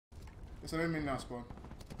It's an enemy now, spawn.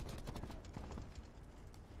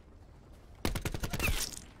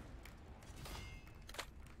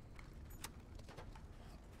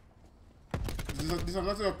 This is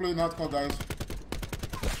nothing of playing hardcore, guys.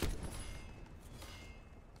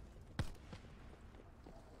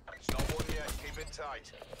 It's not one yet. Keep it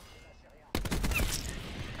tight.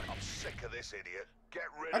 I'm sick of this idiot. Get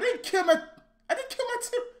rid I of didn't kill my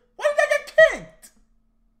team. Why did I get kicked?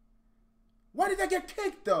 Why did I get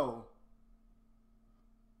kicked though?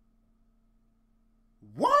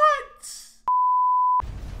 What?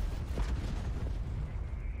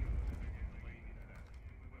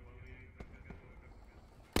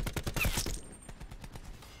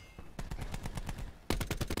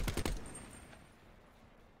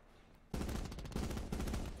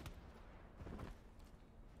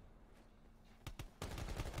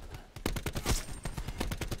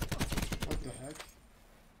 What the heck?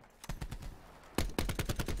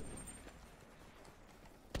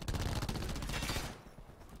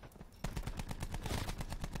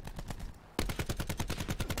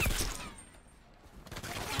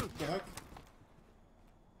 What the heck?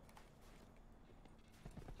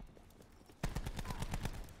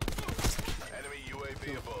 enemy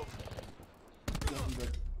UAV above.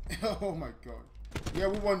 Oh my god. Yeah,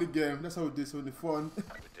 we won the game. That's how we did. So the fun. We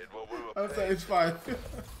did what we were I'm paid. satisfied.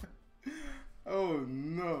 Oh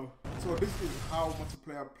no. So this is how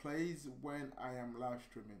multiplayer plays when I am live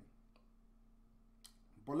streaming.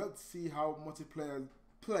 But let's see how multiplayer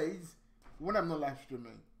plays when I'm not live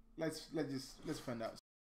streaming. Let's find out.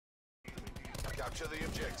 Capture the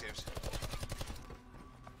objectives.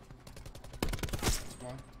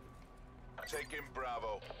 One. Taking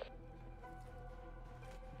Bravo.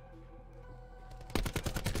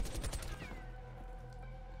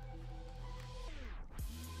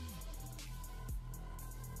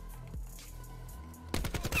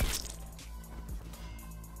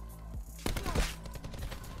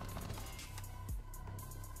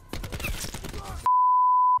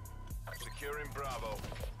 Securing Bravo. What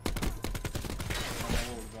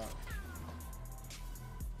was that?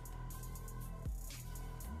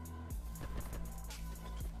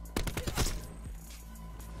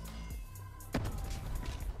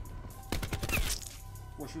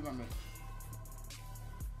 What shoot on me?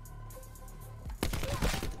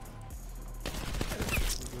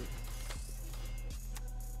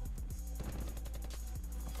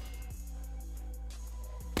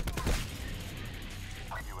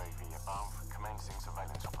 UAV above, commencing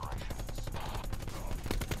surveillance operations.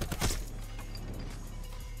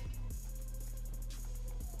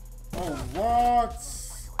 Oh, what?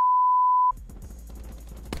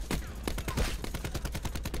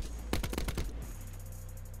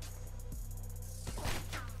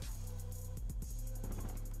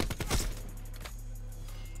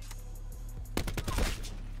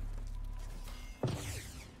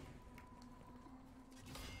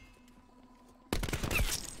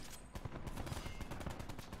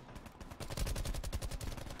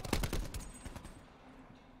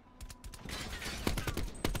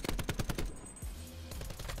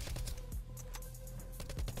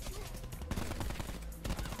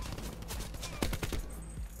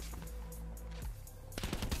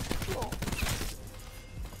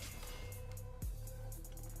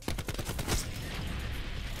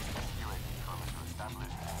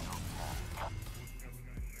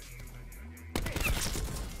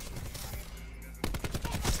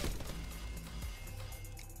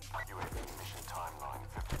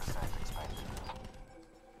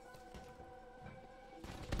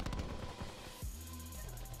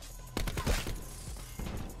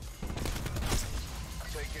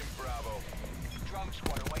 Drone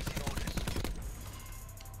squad awaiting orders.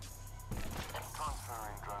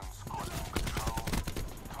 Transferring drone squadron control.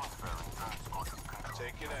 Transferring drone squadron control.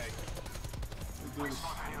 Taking A.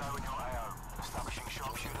 Spot helo in your AO. Establishing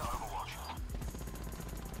sharpshooter overwatch.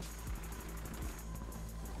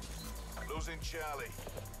 Losing Charlie.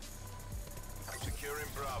 Securing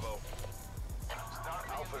Bravo.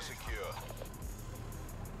 Alpha secure.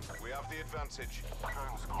 We have the advantage.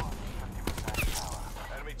 Drone squad, 50% power.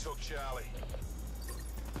 Enemy took Charlie.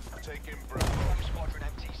 Taking Bravo. Squadron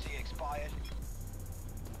MTC expired.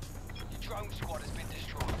 Your drone squad has been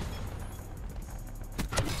destroyed.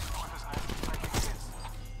 Sniper's nest taking hits.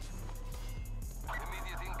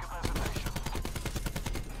 Immediate incapacitation.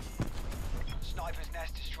 Sniper's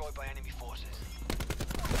nest destroyed by enemy forces.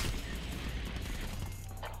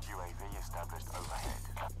 UAV established overhead.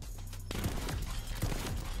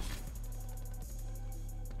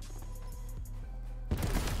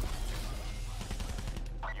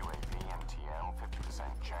 UAV MTL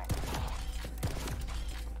 50% check.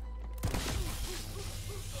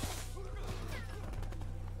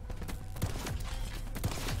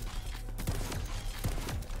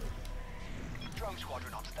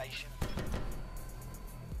 location.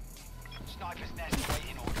 Sniper's nest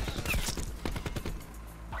waiting orders.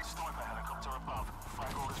 Sniper helicopter above.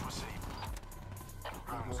 Flag orders received.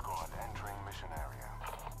 Drone squad entering mission area.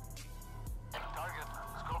 Target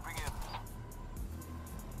scoping in.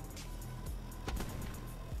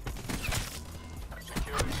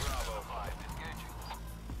 Securing Bravo 5. Engaging.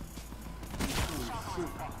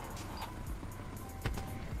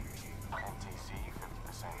 NTC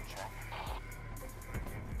 50% check.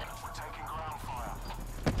 We're taking ground fire.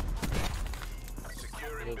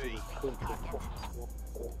 Securing B.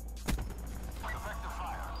 Effective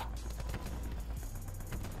fire.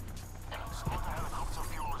 Sniper helicopter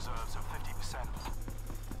fuel reserves of 50%.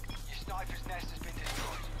 Your sniper's nest has been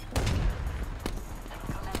destroyed.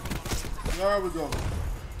 There we go.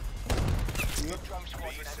 Yep. Drone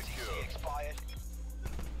squadron MTC expired.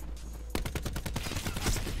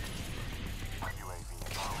 UAV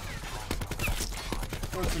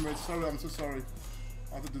Oh, teammate, sorry, I'm so sorry.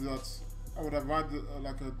 I had to do that. I would have had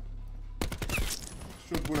like a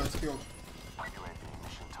straight bullet kill UAV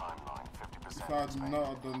mission timeline 50%. if I had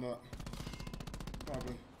not done that.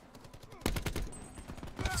 Probably.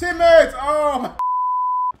 Teammates! Oh my.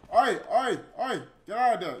 Oi, oi, oi! Get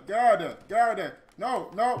out of there! Get out of there! Get out of there! No,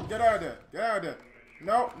 no! Get out of there! Get out of there!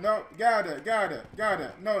 No, no! Get out of there! Get out of there! Get out of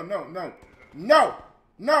there! No, no, no! No!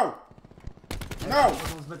 No! No! On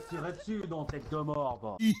se va te tirer dessus, donc, tête de mort,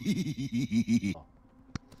 quoi. Fils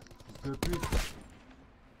de pute.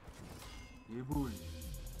 Il est boule.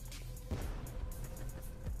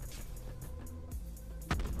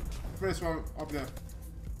 First one up there.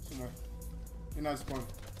 Somewhere. In that spawn.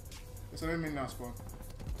 It's an enemy in that spawn.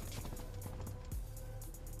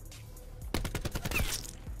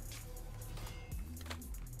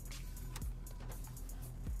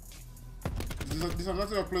 This is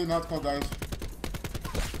not a playing hardcore, guys.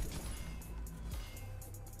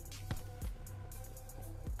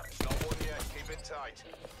 Not one yet, keep it tight.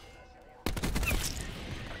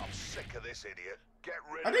 I'm sick of this idiot. Get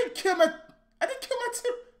rid I of didn't kill my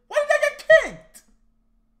team. Why did I get kicked?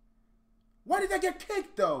 Why did I get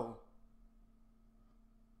kicked though?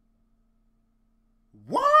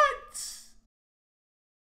 What?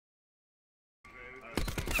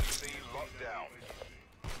 C locked down.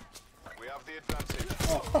 We have the advantage.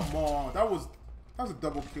 Oh come on, that was a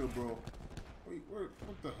double kill, bro. Wait,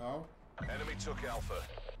 what the hell? Enemy took Alpha.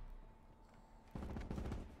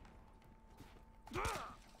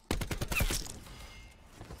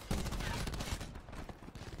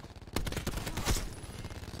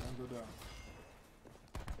 I'll go down.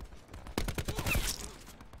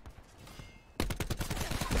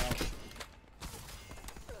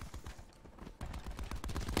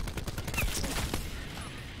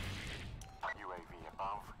 UAV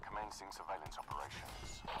above, commencing surveillance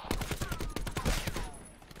operations.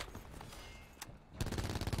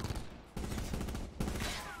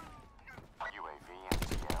 UAV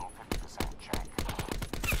NTL 50% check.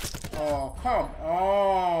 Oh come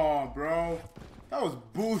on, bro. That was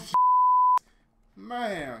bullshit,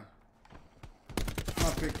 man. My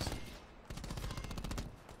picks.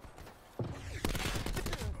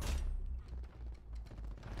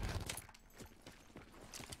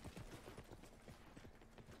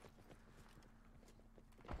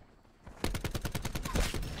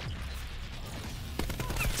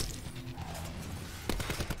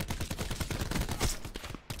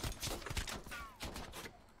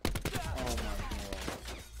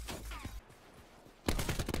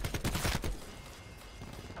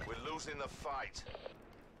 In the fight.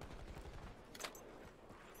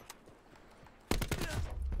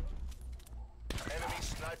 Enemy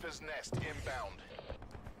sniper's nest inbound.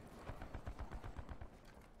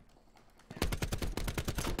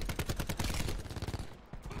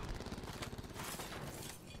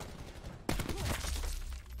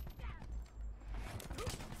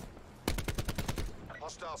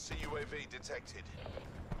 Hostile CUAV detected.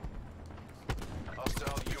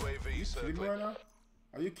 Hostile UAV Kidding me circling. right now?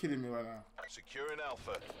 Are you kidding me right now? Securing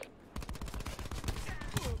Alpha.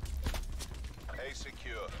 A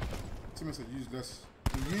secure. Teammates are useless.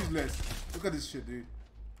 They're useless. Look at this shit, dude.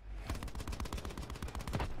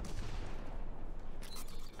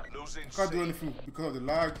 Losing Can't C. do anything because of the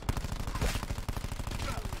lag.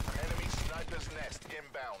 Enemy sniper's nest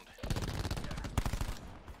inbound.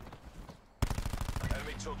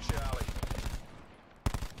 Enemy took Charlie.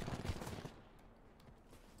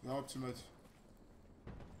 You're up, teammates.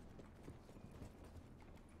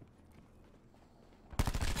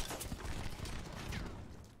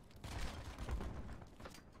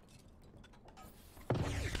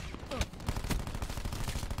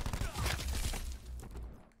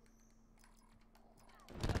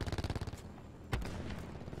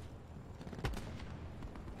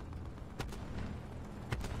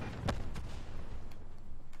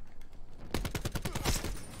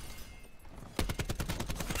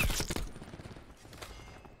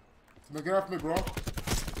 Now get off me, bro.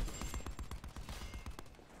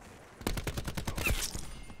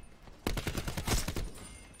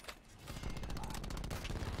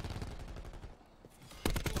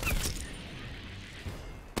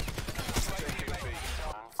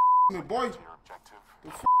 Me, boy. The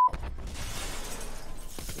f.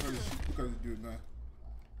 Look at this dude, man.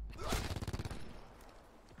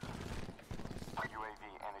 UAV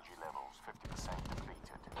energy levels 50%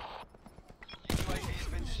 depleted. UAV has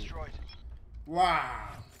been destroyed. Wow.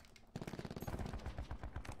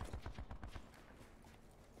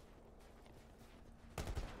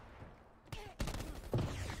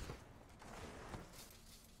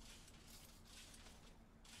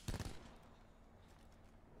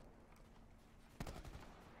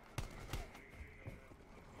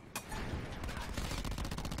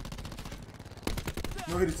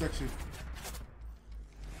 No hit detection.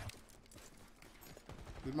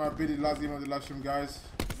 This might be the last game of the live stream, guys.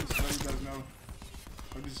 Just to let you guys know.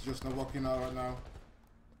 But this is just not working out right now.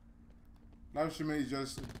 Live streaming is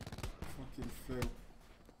just fucking fail.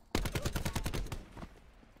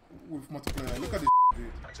 With multiplayer. Look at this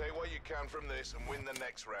dude. Take what you can from this and win the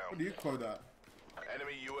next What round. do you call that?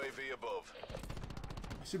 Enemy UAV above.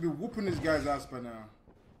 I should be whooping this guy's ass by now.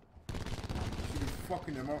 I should be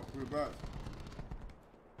fucking him up real bad.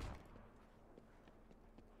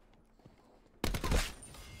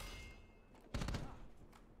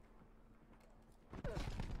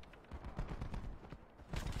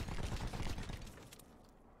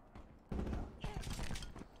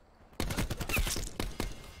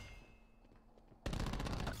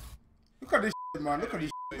 Look at this shit, man. Look at this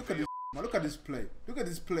shit. Look at this shit, man. Look at this play. Look at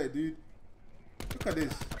this play, dude. Look at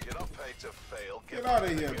this. You're not paid to fail. Get out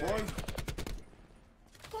of here, boy.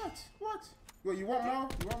 What? What? Yo, you want more?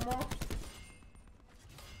 You want more?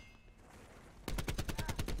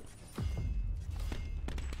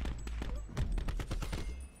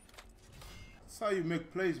 That's how you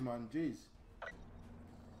make plays, man. Jeez.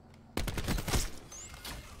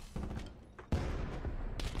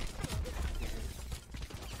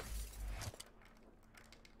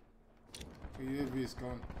 Okay, UAV is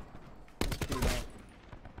gone. Let's put it out.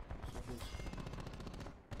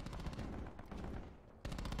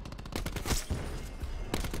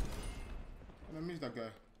 And I missed that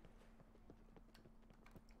guy.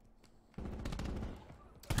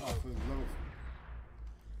 Oh, for the love of...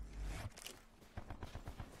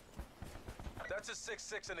 That's a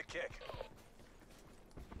 6-6 and a kick.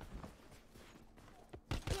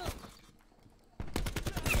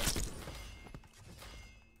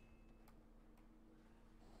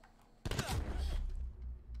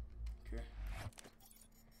 Okay.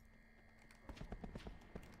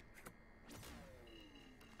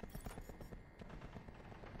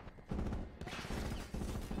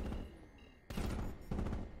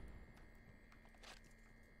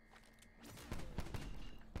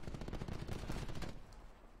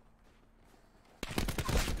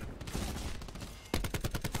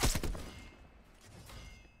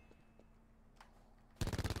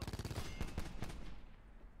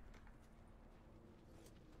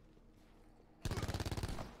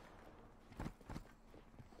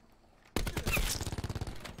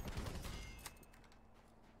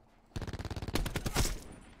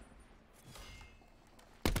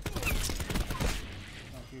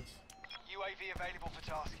 UAV available for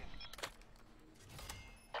tasking.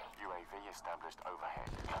 UAV established overhead.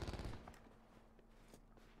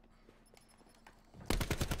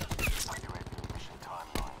 UAV mission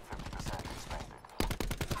timeline 50% expanded.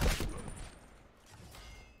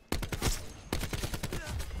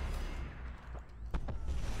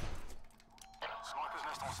 Sniper's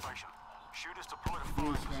nest on station. Shooters deploy to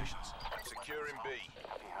firing positions. Securing B.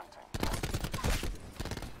 Heavy hunting.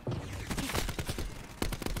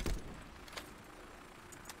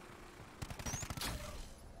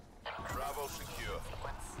 Bravo secure.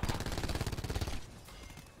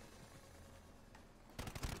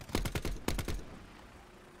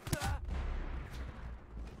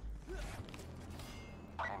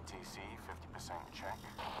 MTC 50% check.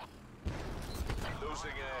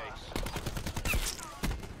 Losing A.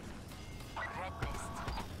 Red list.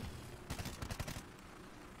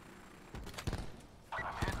 I'm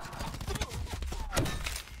hit.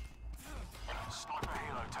 Sniper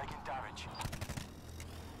helo taking damage.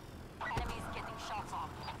 Enemies getting shots on.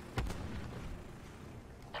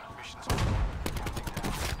 Missions on. Counting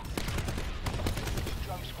down.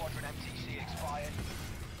 Drone squadron MTC expired.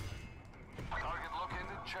 Target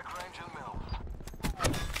located. Check range and mill.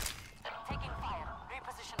 Taking fire.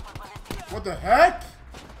 Reposition for ballistic. What the heck?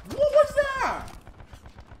 What was that?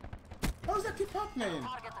 How does that keep happening?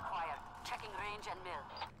 Target acquired. Checking range and mill.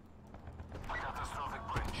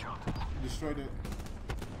 shot. Destroyed it.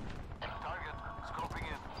 Target, scoping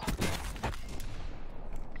in.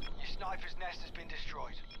 Your sniper's nest has been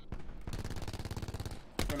destroyed.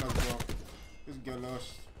 Get lost, bro. Just get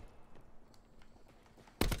lost.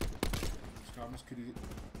 I must kill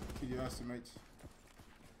your ass, mate.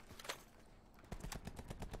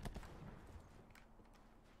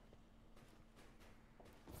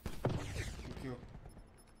 Good kill.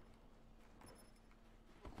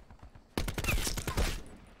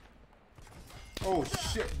 Oh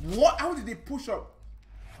shit! What? How did they push up?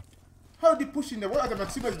 How did they push in there? What are my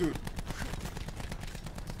teammates doing?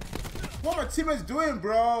 What are my teammates doing,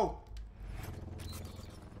 bro?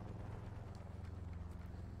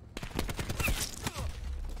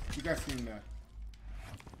 You guys see him there?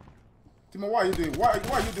 Timo, what are you doing? What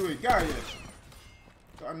are you doing? Get out of here.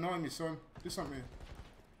 You're annoying me, son. Do something.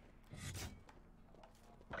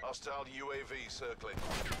 Hostile UAV circling.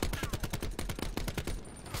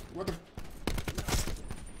 What the?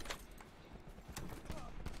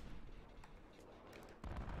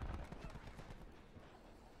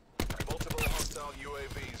 Multiple hostile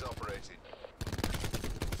UAVs operating.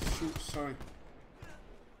 Shoot, sorry.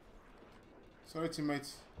 Sorry,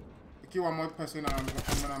 teammates. I kill one more person and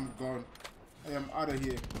I'm gone. I am out of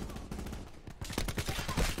here.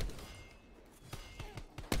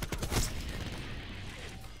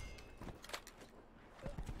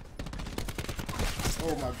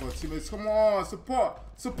 Oh my god, teammates, come on, support,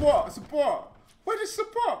 support, support. Where is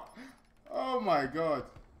support? Oh my god.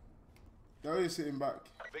 They're already sitting back.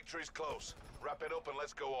 Victory's close. Wrap it up and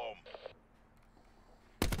let's go home.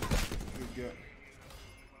 Good get.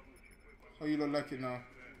 Oh, you don't like it now.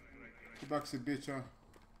 Get back to the bitch, huh?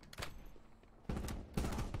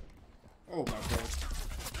 Oh my god.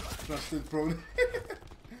 Trusted prone.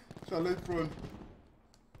 Trusted prone.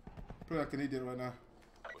 Play like an idiot right now.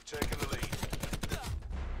 We've taken the lead.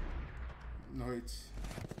 No, it's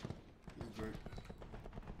great.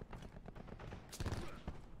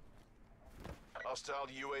 Hostile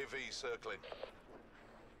UAV circling.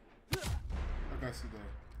 That guy's still there.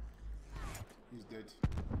 He's dead.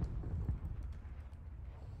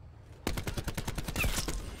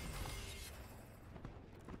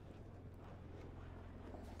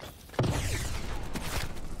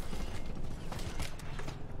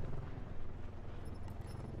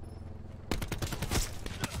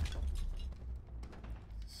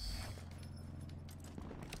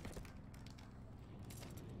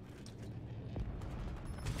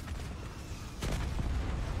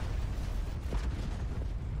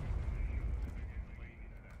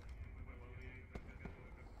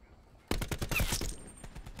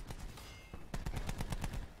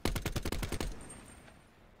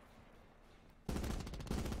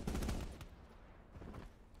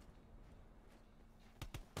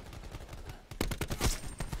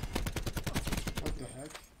 What the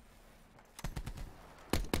heck?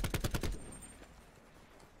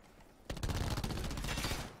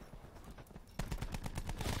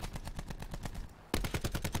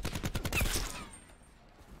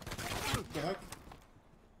 What the heck?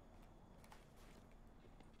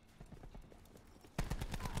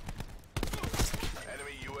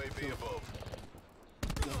 Enemy UAV above.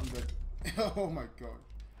 Yeah, I'm dead. Oh my god.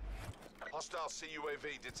 Hostile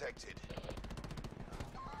CUAV detected.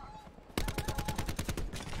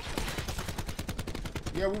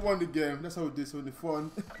 Yeah, we won the game. That's how we did. So the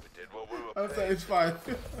fun. We did what we were I'm paid. satisfied.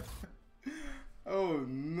 Oh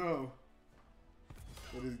no.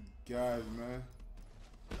 What these guys, man.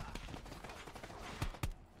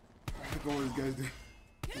 Look at what these guys do.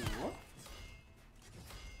 What?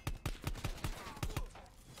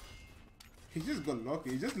 He just got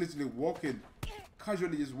lucky. He just literally walking,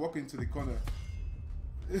 casually just walking to the corner.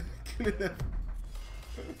 Killing them.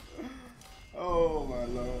 Oh my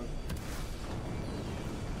lord.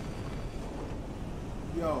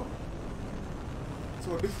 Yo.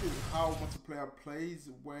 So this is how multiplayer plays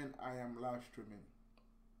when I am live streaming.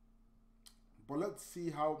 But let's see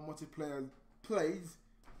how multiplayer plays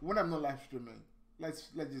when I'm not live streaming. Let's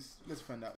find out.